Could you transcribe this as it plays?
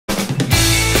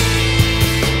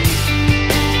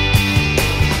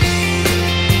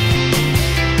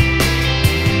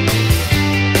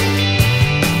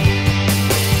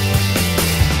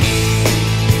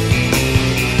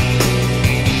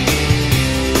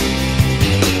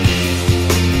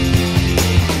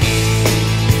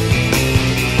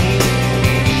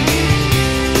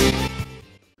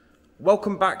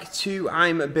Welcome back to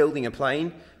I'm Building a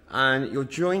Plane, and you're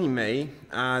joining me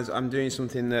as I'm doing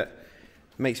something that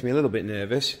makes me a little bit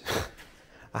nervous.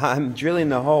 I'm drilling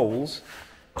the holes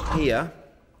here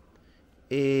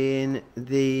in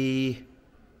the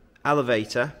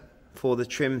elevator for the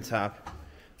trim tab,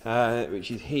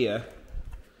 which is here,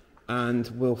 and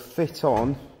will fit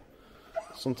on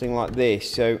something like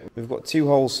this. So we've got 2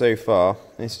 holes so far.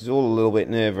 This is all a little bit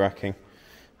nerve-wracking,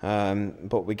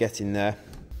 but we're getting there.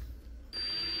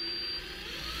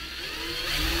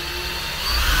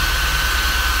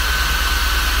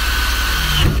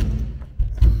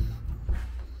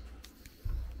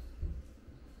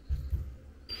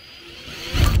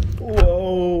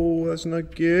 Whoa, that's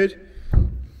not good.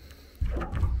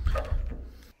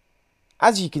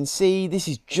 As you can see, this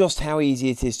is just how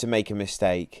easy it is to make a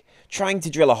mistake. Trying to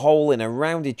drill a hole in a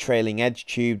rounded trailing edge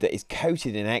tube that is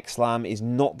coated in X-Lam is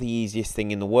not the easiest thing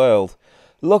in the world.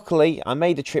 Luckily, I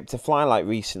made a trip to Flylight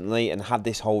recently and had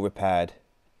this hole repaired.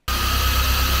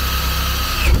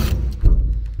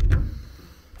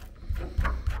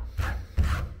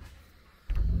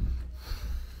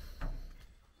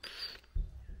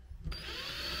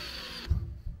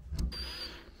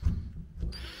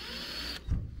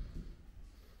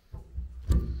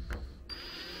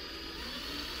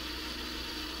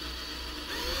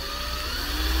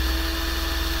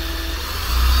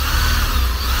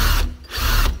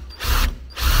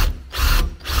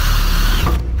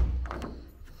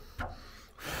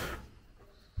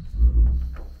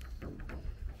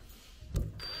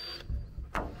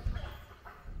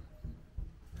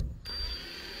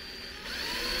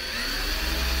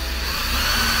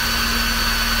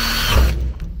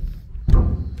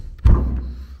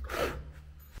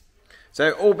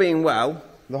 So all being well,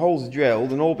 the holes are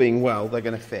drilled, and all being well, they're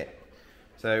going to fit.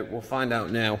 So we'll find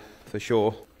out now for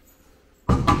sure.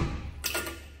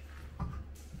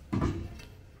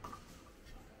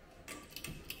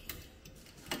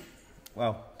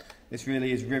 Well, this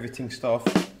really is riveting stuff.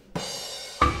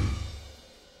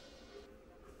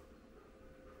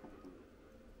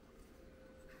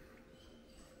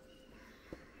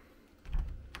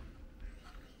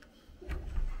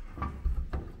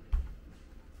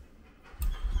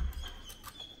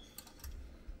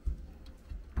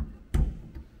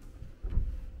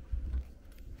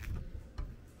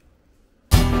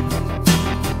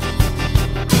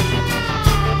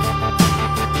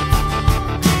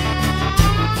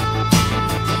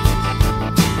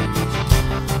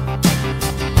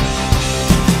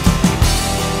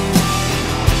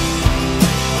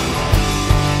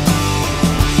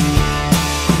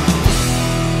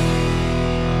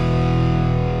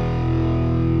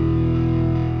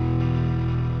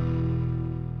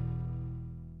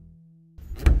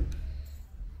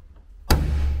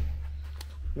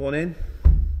 One in.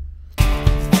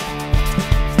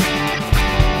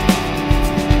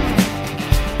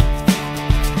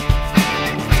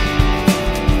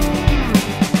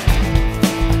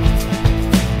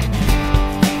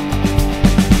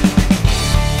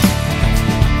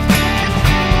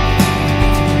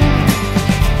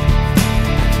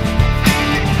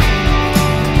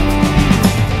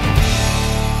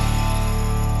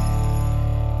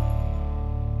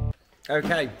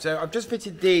 Okay, so I've just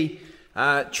fitted the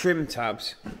trim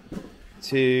tabs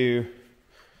to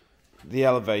the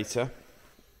elevator.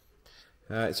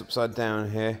 It's upside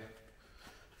down here.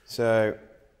 So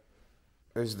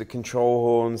those are the control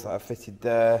horns that I fitted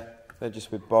there. They're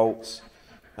just with bolts.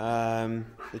 The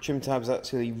trim tab's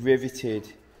actually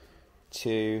riveted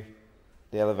to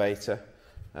the elevator,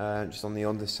 just on the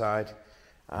underside.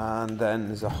 And then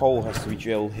there's a hole has to be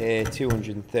drilled here,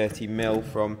 230mm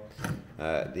from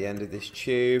the end of this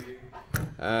tube.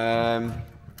 And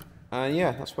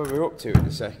yeah, that's where we're up to in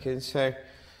a second. So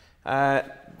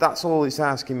that's all it's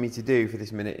asking me to do for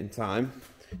this minute in time.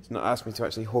 It's not asked me to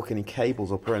actually hook any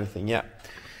cables up or anything yet.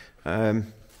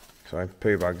 Sorry,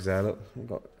 poo bags there. Look, I've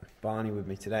got Barney with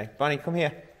me today. Barney, come here.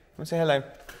 Come and say hello.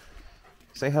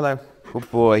 Say hello. Good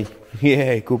boy.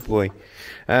 Yeah, good boy.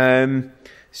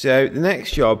 So the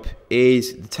next job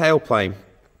is the tailplane,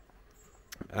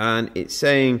 and it's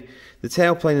saying the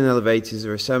tailplane and elevators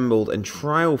are assembled and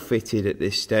trial fitted at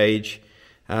this stage,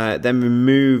 then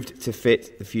removed to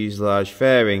fit the fuselage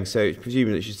fairing. So it's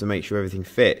presumably it's just to make sure everything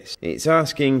fits. It's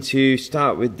asking to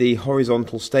start with the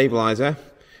horizontal stabilizer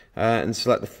and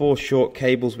select the 4 short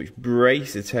cables which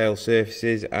brace the tail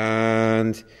surfaces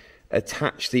and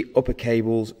attach the upper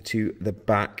cables to the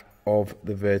back of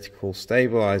the vertical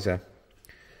stabilizer.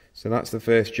 So that's the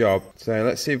first job. So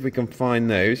let's see if we can find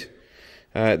those.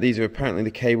 These are apparently the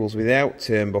cables without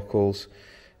turnbuckles.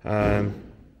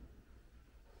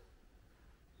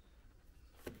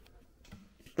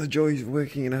 The joys of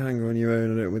working in a hangar on your own. I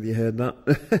don't know whether you heard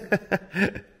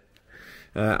that.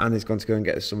 Annie's gone to go and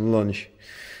get us some lunch.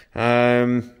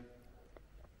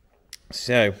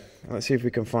 So, let's see if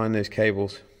we can find those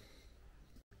cables.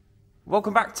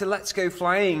 Welcome back to Let's Go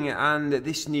Flying and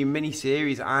this new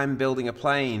mini-series, I'm Building a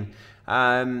Plane.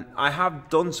 I have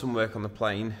done some work on the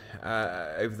plane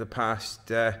over the past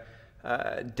day,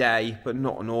 but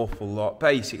not an awful lot.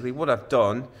 Basically, what I've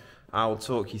done, I'll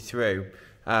talk you through.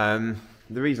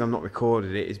 The reason I've not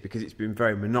recorded it is because it's been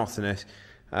very monotonous,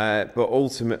 but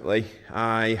ultimately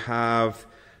I have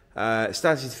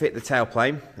started to fit the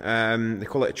tailplane. They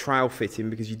call it a trial fitting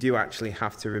because you do actually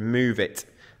have to remove it.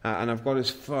 And I've got as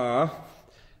far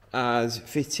as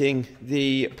fitting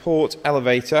the port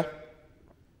elevator.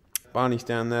 Barney's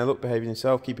down there, look, behaving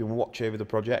himself, keeping watch over the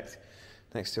project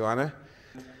next to Anna.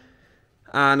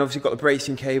 And obviously got the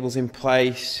bracing cables in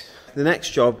place. The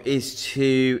next job is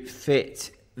to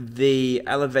fit the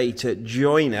elevator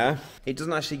joiner. It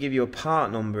doesn't actually give you a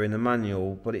part number in the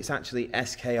manual, but it's actually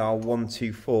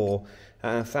SKR124.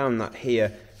 And I found that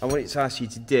here. And what it's asked you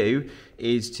to do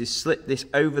is to slip this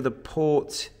over the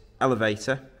port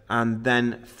elevator and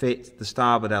then fit the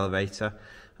starboard elevator,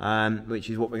 which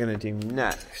is what we're going to do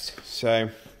next. So,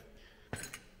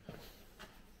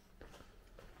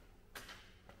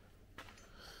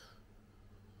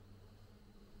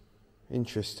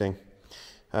 interesting.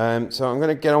 So I'm going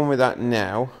to get on with that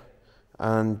now,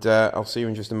 and I'll see you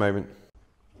in just a moment.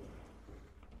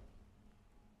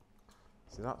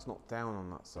 So that's not down on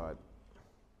that side.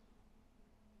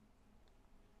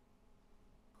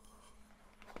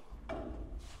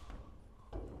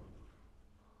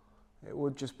 It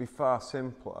would just be far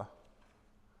simpler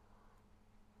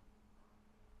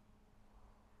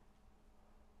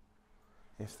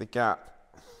if the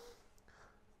gap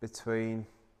between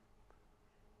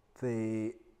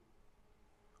the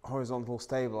horizontal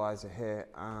stabilizer here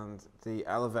and the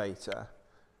elevator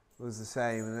was the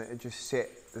same, and it just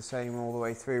sit the same all the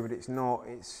way through, but it's not.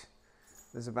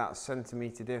 There's about a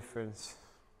centimetre difference.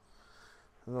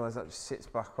 Otherwise that just sits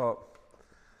back up.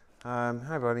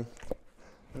 Hi buddy.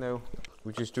 No,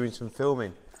 we're just doing some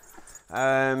filming.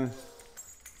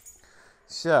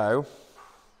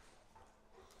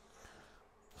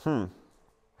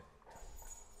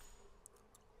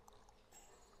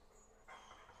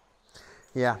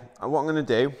 Yeah, what I'm going to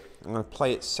do, I'm going to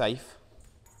play it safe.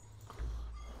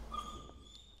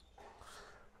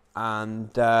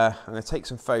 And I'm going to take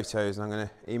some photos and I'm going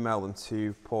to email them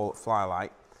to Paul at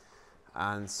Flylight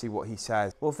and see what he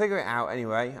says. We'll figure it out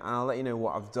anyway, and I'll let you know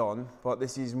what I've done. But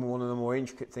this is one of the more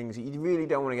intricate things that you really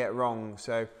don't want to get wrong.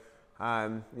 So,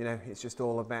 you know, it's just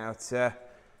all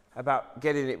about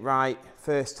getting it right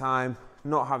first time,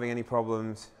 not having any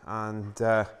problems, and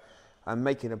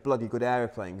making a bloody good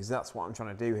aeroplane, because that's what I'm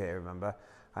trying to do here. Remember,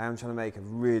 I am trying to make a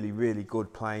really, really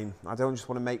good plane. I don't just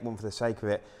want to make one for the sake of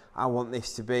it. I want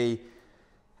this to be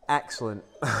excellent.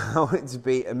 I want it to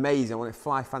be amazing. I want it to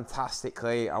fly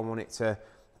fantastically. I want it to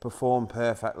perform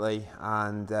perfectly,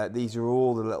 and these are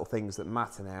all the little things that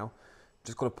matter now.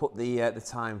 Just got to put the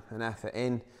time and effort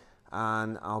in,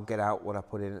 and I'll get out what I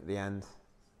put in at the end.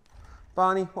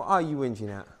 Barney, what are you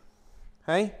whinging at?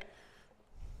 Hey?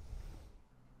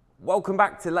 Welcome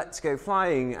back to Let's Go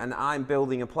Flying, and I'm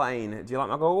building a plane. Do you like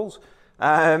my goggles?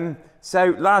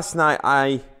 So last night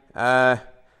I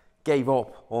gave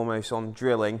up almost on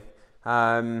drilling.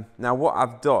 Now what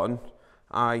I've done,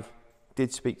 I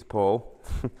did speak to Paul.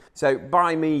 So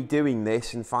by me doing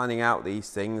this and finding out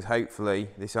these things, hopefully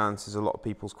this answers a lot of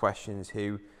people's questions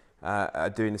who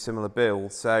are doing a similar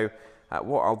build. So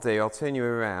what I'll do, I'll turn you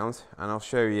around and I'll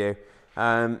show you.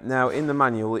 Now in the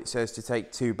manual it says to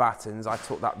take 2 battens. I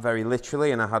took that very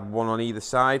literally and I had one on either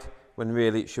side, when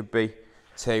really it should be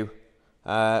 2,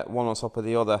 one on top of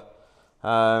the other.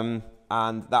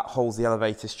 And that holds the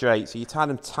elevator straight. So you tie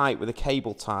them tight with a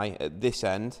cable tie at this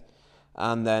end,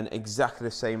 and then exactly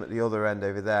the same at the other end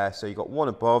over there. So you've got one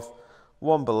above,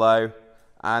 one below,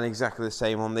 and exactly the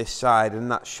same on this side, and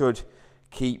that should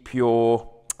keep your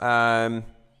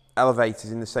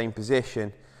elevators in the same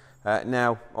position.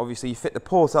 Now, obviously you fit the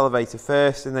port elevator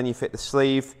first, and then you fit the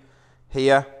sleeve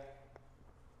here,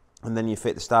 and then you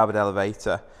fit the starboard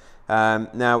elevator.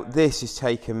 Now, this has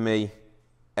taken me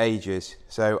ages,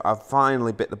 so I've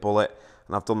finally bit the bullet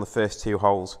and I've done the first 2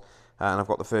 holes, and I've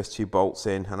got the first 2 bolts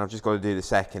in, and I've just got to do the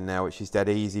second now, which is dead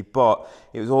easy. But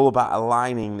it was all about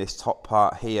aligning this top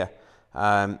part here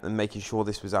and making sure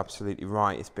this was absolutely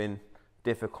right. It's been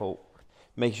difficult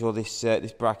making sure this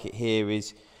this bracket here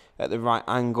is at the right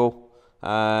angle,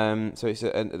 so it's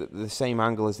at the same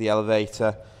angle as the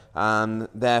elevator, and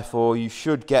therefore you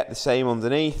should get the same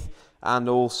underneath, and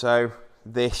also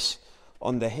this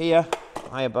under here,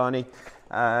 hiya Barney,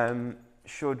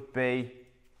 should be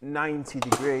 90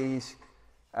 degrees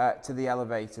to the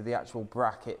elevator, the actual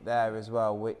bracket there as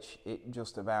well, which it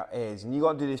just about is. And you've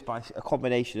got to do this by a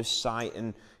combination of sight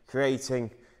and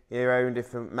creating your own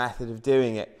different method of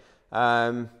doing it.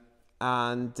 And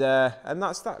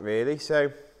that's that really.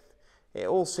 So it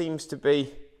all seems to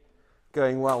be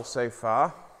going well so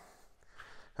far.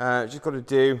 Just got to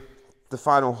do the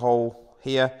final hole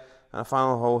here and a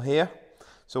final hole here.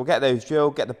 So we'll get those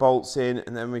drilled, get the bolts in,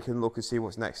 and then we can look and see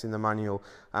what's next in the manual.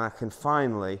 And I can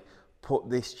finally put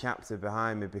this chapter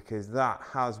behind me, because that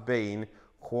has been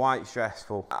quite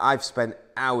stressful. I've spent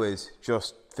hours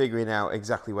just figuring out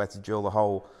exactly where to drill the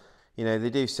hole. You know, they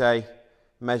do say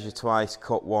measure twice,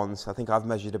 cut once. I think I've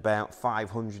measured about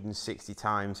 560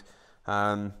 times.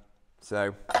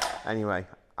 So anyway,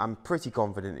 I'm pretty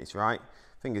confident it's right.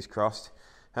 Fingers crossed.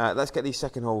 Let's get these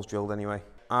second holes drilled anyway.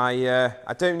 I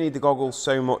don't need the goggles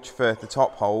so much for the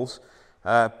top holes,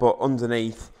 but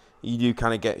underneath you do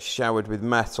kind of get showered with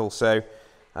metal. So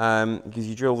because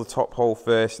you drill the top hole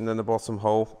first and then the bottom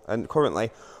hole, and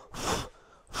currently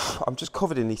I'm just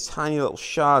covered in these tiny little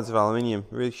shards of aluminium.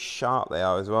 Really sharp they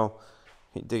are as well.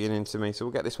 Keep digging into me. So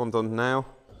we'll get this one done now.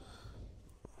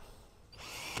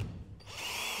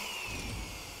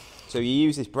 So you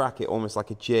use this bracket almost like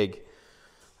a jig,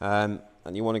 and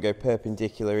you want to go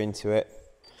perpendicular into it.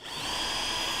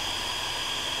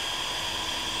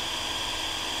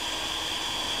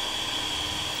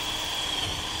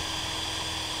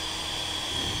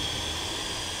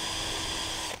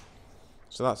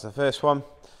 So that's the first one.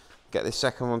 Get this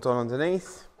second one done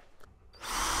underneath.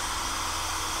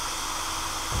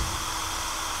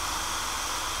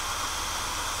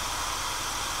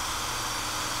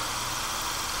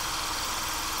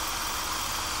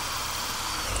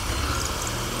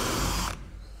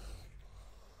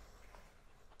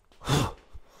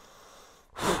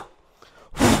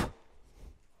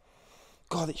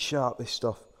 God, it's sharp, this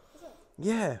stuff. Is it?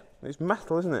 Yeah, it's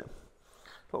metal, isn't it?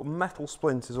 Little metal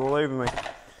splinters all over me.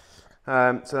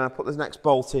 So now I put this next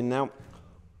bolt in now.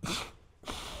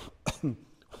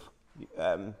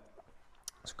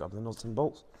 Let's grab the nuts and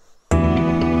bolts.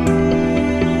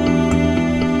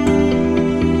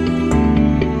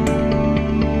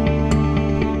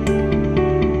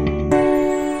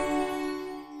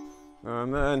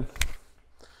 And then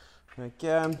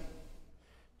again,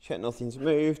 check nothing's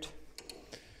moved.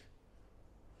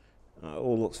 That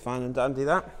all looks fine and dandy,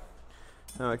 that.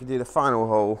 Now I can do the final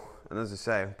hole, and as I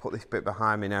say, I'll put this bit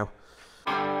behind me now.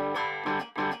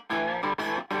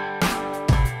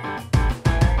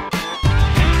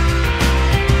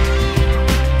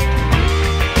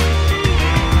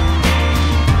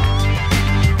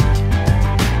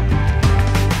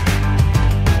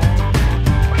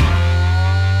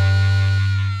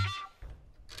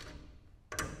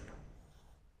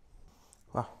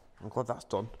 Wow, I'm glad that's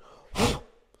done.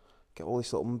 Get all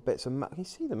these little bits of metal. Can you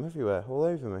see them everywhere, all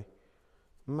over me?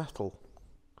 Metal.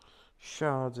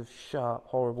 Shards of sharp,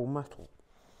 horrible metal.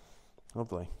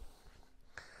 Lovely.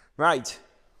 Right.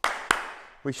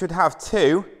 We should have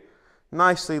two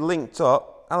nicely linked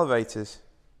up elevators,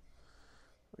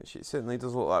 which it certainly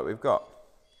does look like we've got.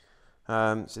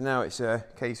 So now it's a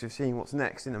case of seeing what's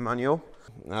next in the manual.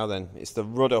 Now then, it's the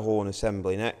rudder horn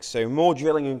assembly next. So more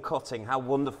drilling and cutting. How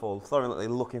wonderful. Thoroughly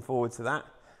looking forward to that.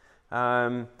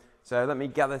 So let me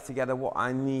gather together what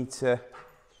I need to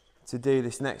do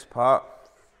this next part,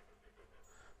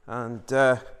 and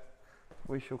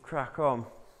we shall crack on.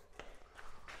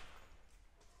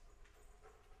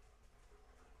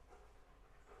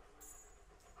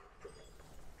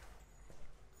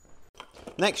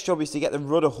 Next job is to get the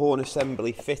rudder horn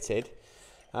assembly fitted,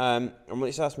 and what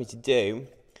it's asked me to do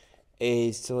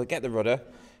is to get the rudder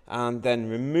and then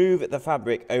remove the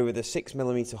fabric over the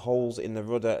 6mm holes in the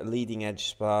rudder leading edge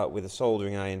spar with a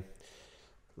soldering iron.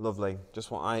 Lovely.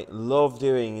 Just what I love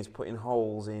doing is putting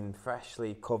holes in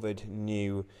freshly covered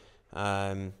new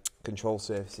control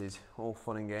surfaces. All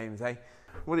fun and games, eh?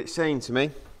 What it's saying to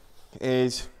me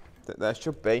is that there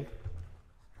should be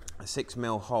a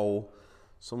 6mm hole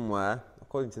somewhere,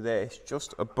 according to this,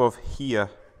 just above here.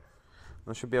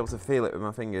 I should be able to feel it with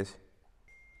my fingers.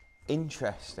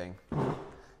 Interesting.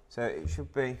 So it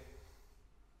should be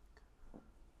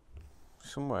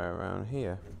somewhere around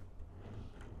here.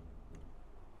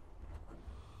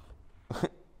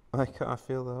 I can't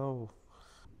feel the hole.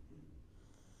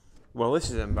 Well, this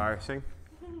is embarrassing.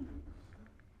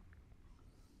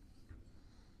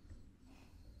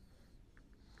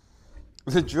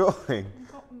 The drawing.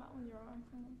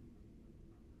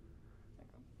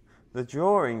 The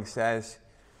drawing says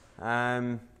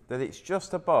that it's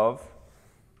just above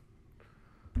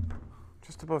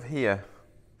just above here,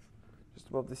 just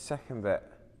above this second bit.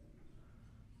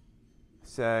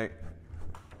 So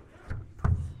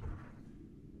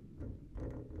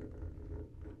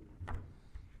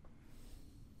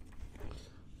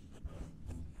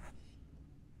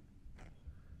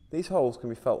these holes can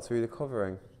be felt through the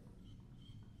covering.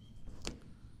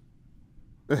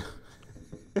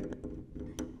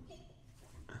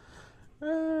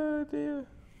 Oh dear.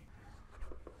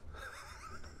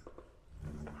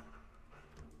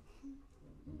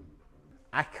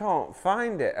 I can't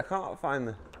find it. I can't find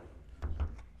the...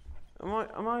 Am I...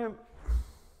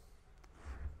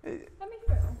 Let me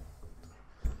feel.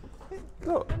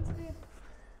 Look.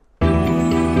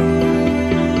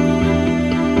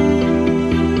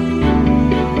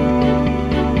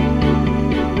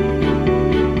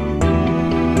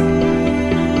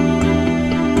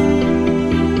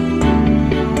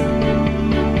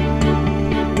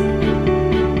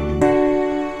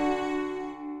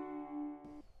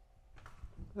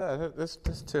 Yeah, there's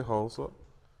 2 holes, look.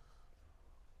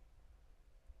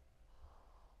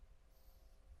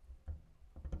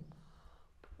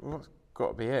 Well, that's got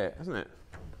to be it, hasn't it?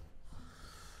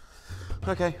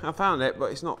 Okay, I found it,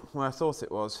 but it's not where I thought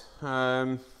it was.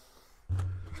 So,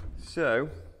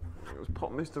 let's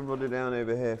pop Mr. Rudder down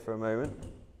over here for a moment,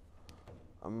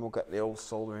 and we'll get the old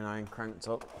soldering iron cranked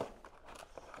up.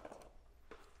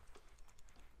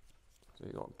 So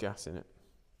you've got gas in it.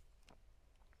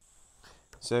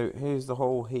 So here's the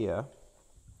hole here.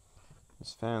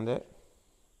 Just found it.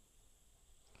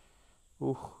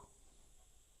 Ooh.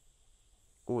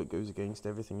 Oh, it goes against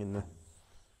everything in your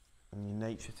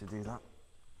nature to do that.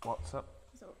 What's up?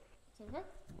 Is it okay?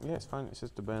 Yeah, it's fine. It's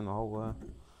just to burn the hole there.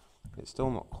 It's still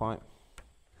not quite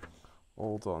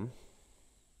all done.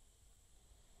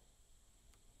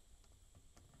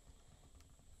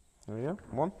 There we go.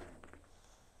 One.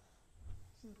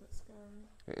 This is a bit scary.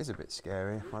 It is a bit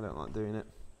scary. I don't like doing it.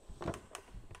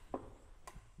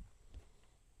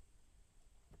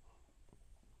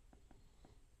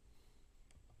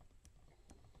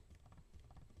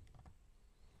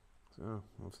 So,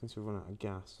 well, since we've run out of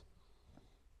gas.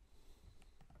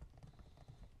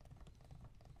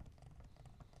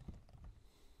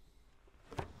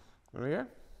 There we go.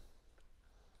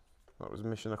 That was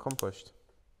mission accomplished.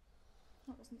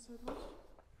 That wasn't so bad.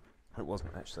 It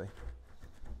wasn't actually.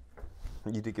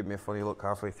 You did give me a funny look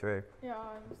halfway through. Yeah,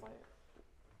 I was like,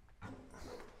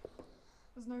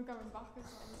 there's no going back, is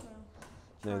there?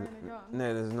 There's no trying again.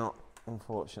 No, there's not,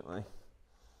 unfortunately.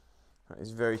 That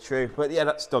is very true. But yeah,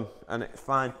 that's done, and it's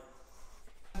fine.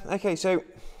 Okay, so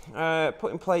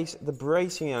put in place the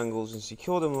bracing angles and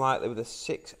secure them lightly with a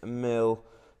 6mm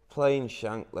plain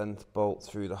shank length bolt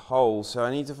through the hole. So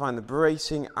I need to find the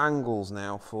bracing angles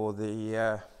now for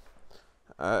the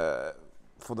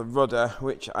rudder,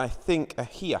 which I think are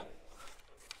here.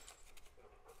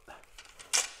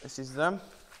 This is them.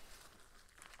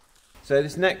 So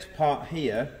this next part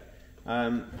here,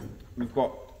 we've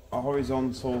got a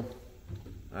horizontal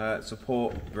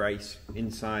support brace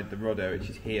inside the rudder, which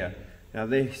is here. Now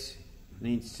this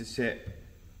needs to sit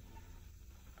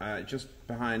just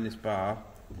behind this bar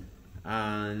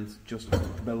and just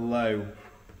below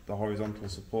the horizontal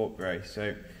support brace.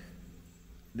 So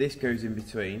this goes in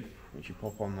between, which you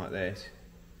pop on like this,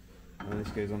 and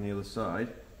this goes on the other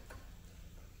side,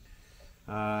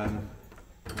 and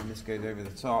this goes over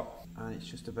the top, and it's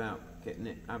just about getting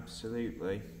it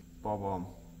absolutely bob on,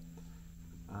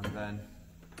 and then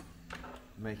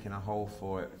making a hole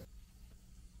for it.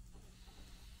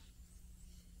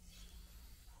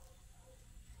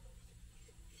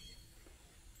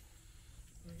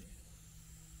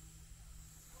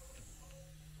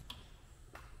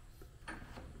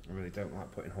 I really don't like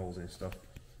putting holes in stuff.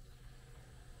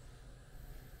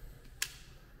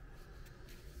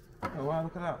 Oh wow,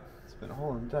 look at that. It's been a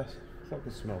hole in the desk. I thought I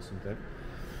could smell something.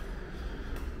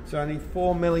 So I need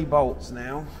 4mm bolts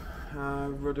now.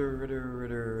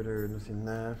 Rudder, nothing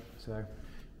there. So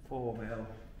 4mm.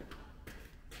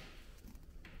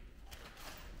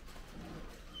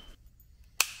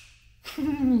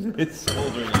 It's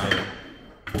soldering iron.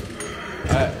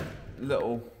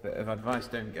 Little bit of advice,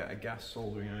 don't get a gas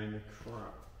soldering iron,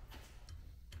 crap.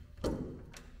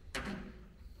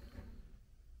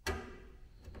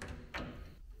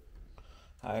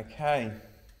 Okay,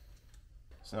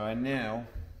 so I now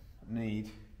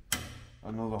need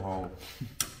another hole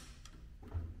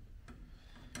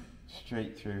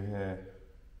straight through here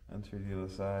and through the other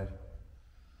side.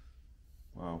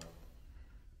 Wow.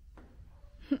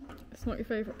 It's not your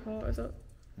favourite part, is it?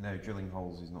 No, drilling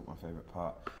holes is not my favourite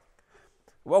part.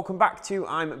 Welcome back to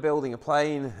I'm Building a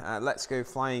Plane, Let's Go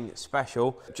Flying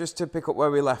Special. Just to pick up where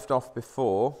we left off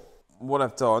before, what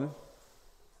I've done,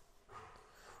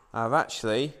 I've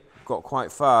actually got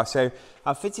quite far. So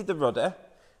I've fitted the rudder,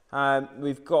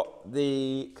 we've got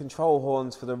the control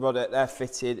horns for the rudder, they're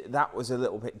fitted. That was a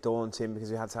little bit daunting because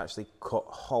we had to actually cut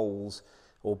holes,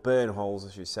 or burn holes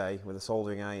I should say, with a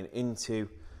soldering iron into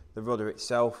the rudder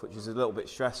itself, which is a little bit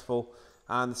stressful.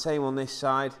 And the same on this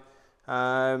side.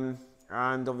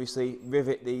 And obviously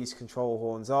rivet these control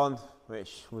horns on,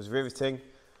 which was riveting.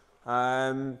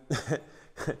 We've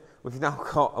now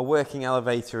got a working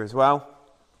elevator as well.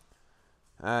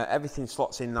 Everything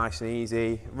slots in nice and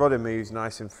easy. Rudder moves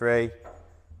nice and free.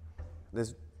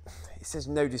 It says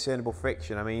no discernible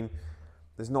friction. I mean,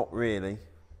 there's not really.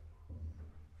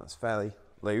 That's fairly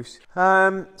loose.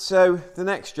 So the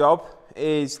next job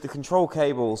is the control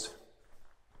cables.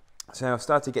 So I've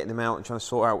started getting them out and trying to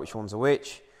sort out which ones are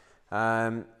which.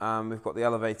 We've got the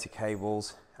elevator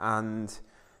cables and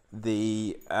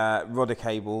the rudder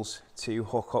cables to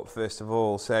hook up first of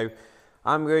all. So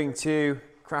I'm going to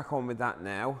crack on with that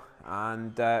now,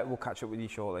 and we'll catch up with you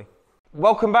shortly.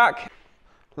 Welcome back.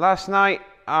 Last night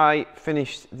I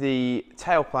finished the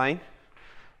tailplane.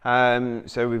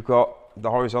 So we've got the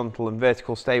horizontal and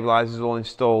vertical stabilizers all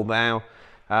installed now.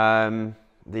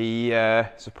 The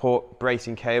support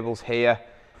bracing cables here.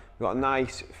 We've got a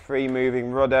nice free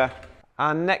moving rudder.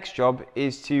 Our next job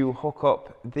is to hook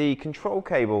up the control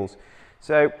cables.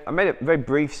 So I made a very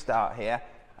brief start here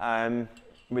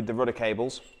with the rudder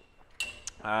cables.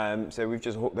 So we've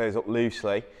just hooked those up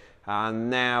loosely, and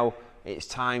now it's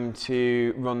time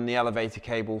to run the elevator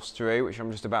cables through, which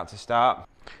I'm just about to start.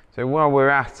 So while we're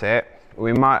at it,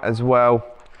 we might as well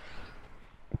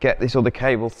get this other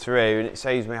cable through, and it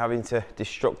saves me having to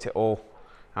destruct it all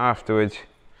afterwards.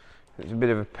 It's a bit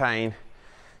of a pain.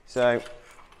 So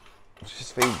let's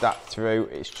just feed that through.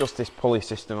 It's just this pulley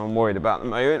system I'm worried about at the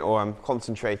moment, or I'm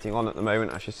concentrating on at the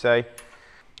moment, I should say.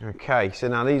 Okay, so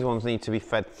now these ones need to be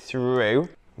fed through.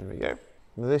 There we go.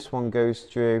 This one goes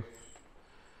through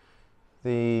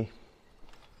the...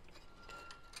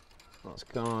 What's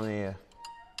going on here?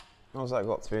 How's that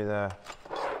got through there?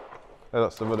 Oh,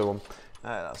 that's the rudder one.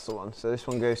 That's the one. So this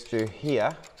one goes through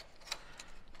here.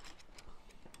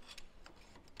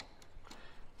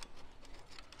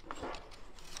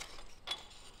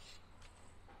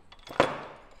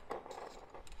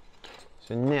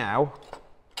 So now,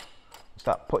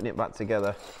 start putting it back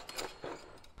together.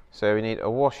 So we need a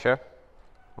washer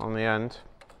on the end,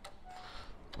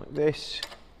 like this.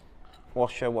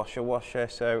 Washer, washer, washer.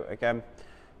 So again,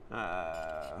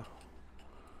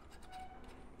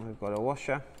 we've got a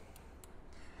washer.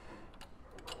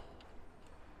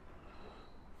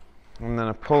 And then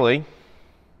a pulley.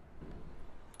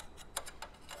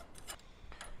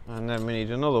 And then we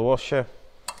need another washer.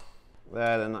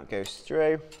 There, then that goes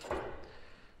through.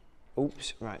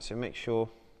 Oops, right, so make sure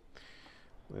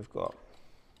we've got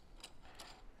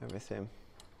everything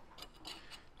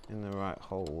in the right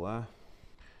hole there.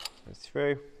 Go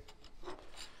through,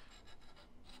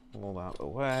 all out the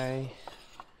way.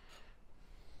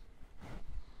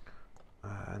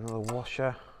 Another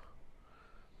washer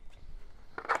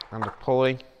and a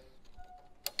pulley,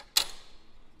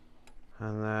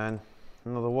 and then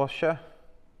another washer.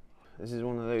 This is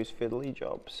one of those fiddly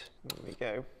jobs. There we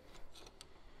go.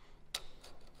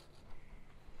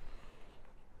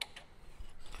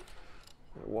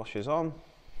 Washers on.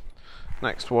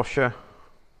 Next washer.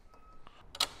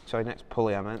 Sorry, next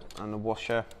pulley I meant, and the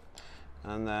washer.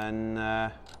 And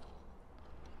then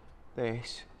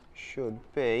this should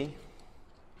be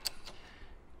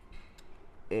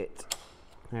it.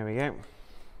 There we go.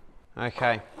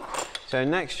 Okay, so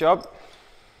next job.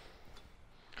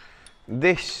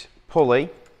 This pulley,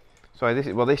 sorry,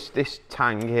 this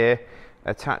tang here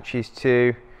attaches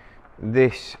to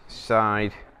this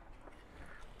side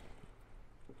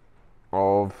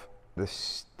of the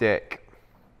stick.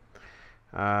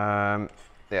 Yeah,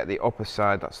 the upper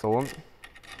side, that's the one. Make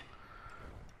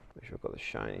sure I've got the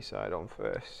shiny side on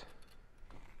first.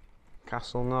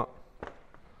 Castle nut.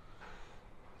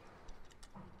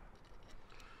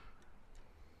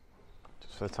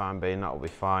 Just for the time being, that'll be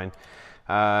fine.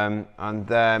 And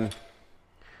then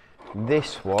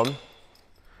this one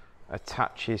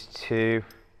attaches to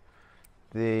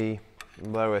the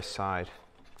lower side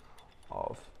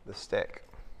of the stick.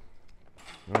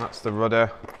 And that's the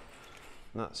rudder.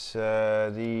 That's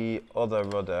the other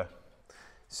rudder.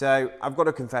 So I've got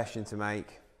a confession to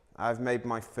make. I've made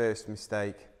my first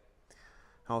mistake.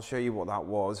 I'll show you what that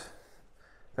was.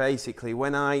 Basically,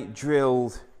 when I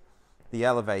drilled the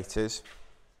elevators,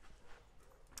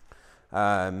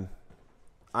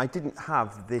 I didn't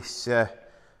have this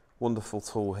wonderful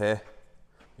tool here,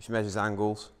 which measures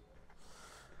angles.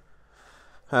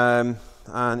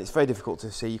 And it's very difficult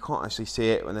to see. You can't actually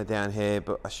see it when they're down here,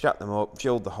 but I strapped them up,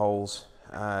 drilled the holes.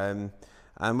 And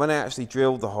when I actually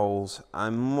drilled the holes, I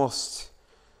must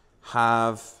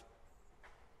have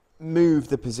moved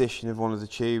the position of one of the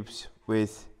tubes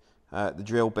with the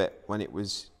drill bit when it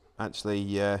was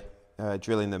actually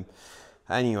drilling them.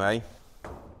 Anyway,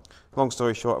 long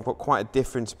story short, I've got quite a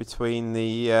difference between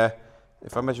the,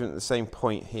 if I measure it at the same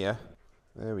point here,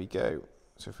 there we go.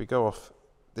 So if we go off,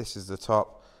 this is the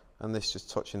top, and this just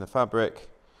touching the fabric,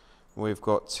 we've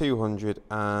got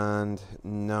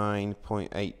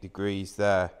 209.8 degrees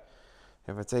there.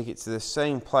 If I take it to the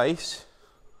same place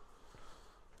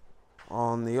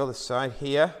on the other side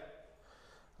here,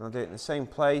 and I'll do it in the same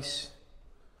place,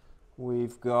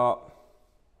 we've got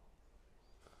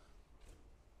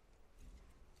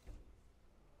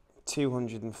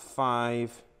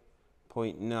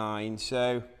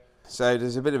 205.9. So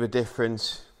there's a bit of a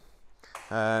difference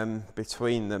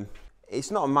between them.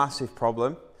 It's not a massive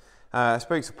problem. I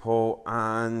spoke to Paul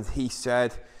and he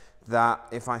said that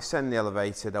if I send the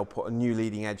elevator, they'll put a new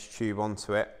leading edge tube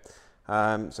onto it.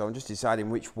 So I'm just deciding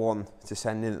which one to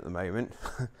send in at the moment,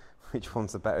 which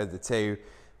one's the better of the two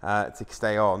to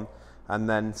stay on, and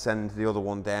then send the other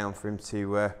one down for him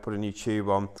to put a new tube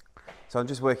on. So I'm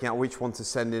just working out which one to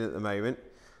send in at the moment.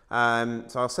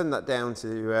 So I'll send that down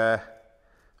to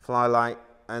Flylight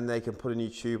and they can put a new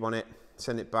tube on it,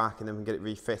 send it back, and then we can get it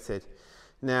refitted.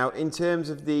 Now, in terms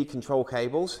of the control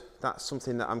cables, that's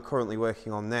something that I'm currently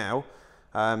working on now.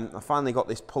 I finally got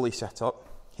this pulley set up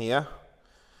here.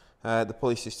 The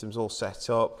pulley system's all set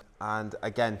up, and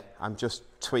again, I'm just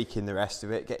tweaking the rest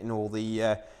of it, getting all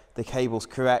the cables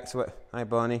correct. Hi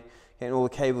Barney, getting all the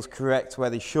cables correct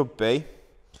where they should be,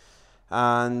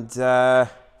 and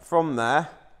from there,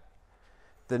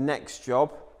 the next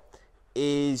job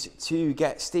is to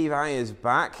get Steve Ayers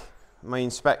back, my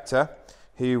inspector,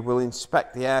 who will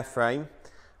inspect the airframe,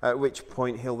 at which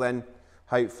point he'll then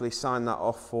hopefully sign that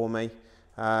off for me.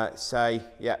 Say,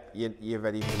 yeah, you're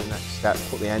ready for the next step,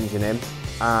 put the engine in,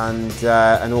 and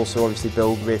also obviously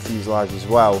build rear fuselage as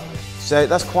well. So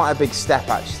that's quite a big step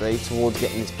actually towards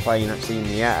getting this plane actually in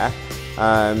the air,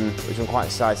 which I'm quite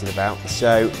excited about.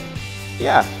 So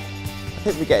yeah, I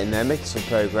think we're getting there, making some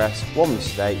progress. One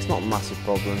mistake, it's not a massive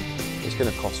problem. It's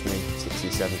going to cost me 60,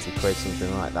 70 quid,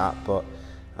 something like that, but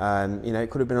you know,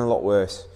 it could have been a lot worse.